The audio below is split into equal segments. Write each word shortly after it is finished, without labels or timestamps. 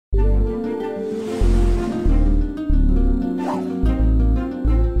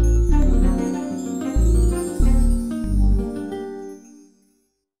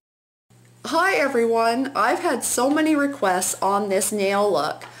everyone. I've had so many requests on this nail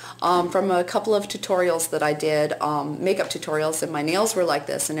look from a couple of tutorials that I did, makeup tutorials, and my nails were like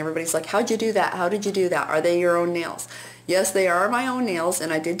this, and everybody's like, how'd you do that? How did you do that? Are they your own nails? Yes, they are my own nails,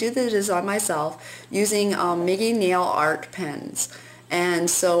 and I did do the design myself using Miggy nail art pens. And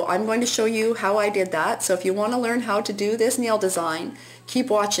so I'm going to show you how I did that. So if you want to learn how to do this nail design, keep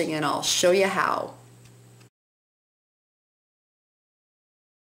watching and I'll show you how.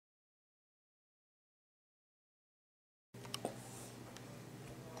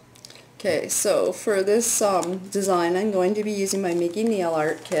 Okay, so for this design I'm going to be using my Miggy nail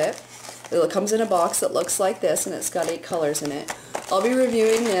art kit. It comes in a box that looks like this and it's got 8 colors in it. I'll be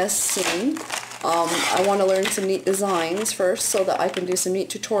reviewing this soon. I want to learn some neat designs first so that I can do some neat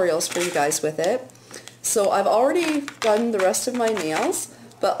tutorials for you guys with it. So I've already done the rest of my nails,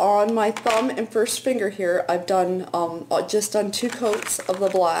 but on my thumb and first finger here I've done just done 2 coats of the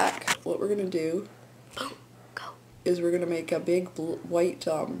black. What we're going to do is we're going to make a big white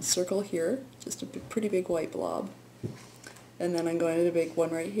circle here, just a pretty big white blob. And then I'm going to make one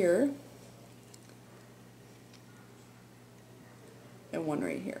right here, and one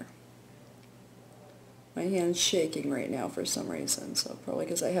right here. My hand's shaking right now for some reason, so probably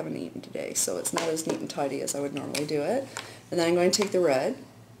because I haven't eaten today, so it's not as neat and tidy as I would normally do it. And then I'm going to take the red,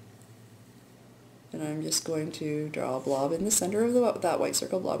 and I'm just going to draw a blob in the center of that white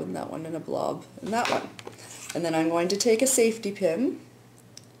circle blob, and that one, and a blob, and that one. And then I'm going to take a safety pin,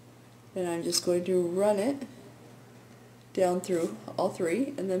 and I'm just going to run it down through all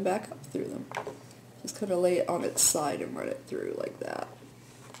 3, and then back up through them. Just kind of lay it on its side and run it through like that.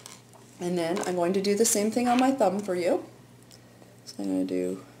 And then I'm going to do the same thing on my thumb for you. So I'm going to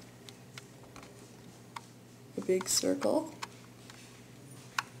do a big circle.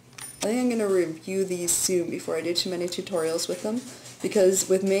 I think I'm going to review these soon before I do too many tutorials with them, because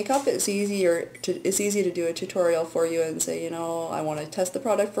with makeup it's easy to do a tutorial for you and say, you know, I want to test the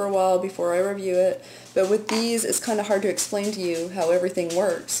product for a while before I review it. But with these it's kind of hard to explain to you how everything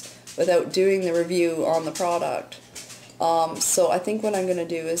works without doing the review on the product. So I think what I'm going to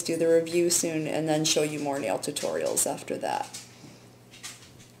do is do the review soon and then show you more nail tutorials after that.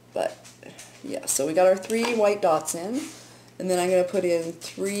 But yeah, so we got our 3 white dots in, and then I'm going to put in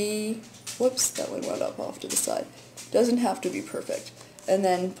 3, whoops, that one went up off to the side. Doesn't have to be perfect. And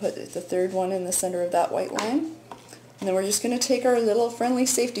then put the 3rd one in the center of that white line. And then we're just going to take our little friendly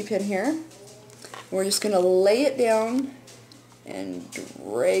safety pin here, and we're just going to lay it down and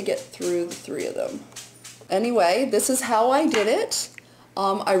drag it through the 3 of them. Anyway, this is how I did it.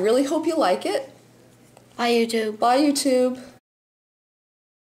 I really hope you like it. Bye YouTube. Bye YouTube.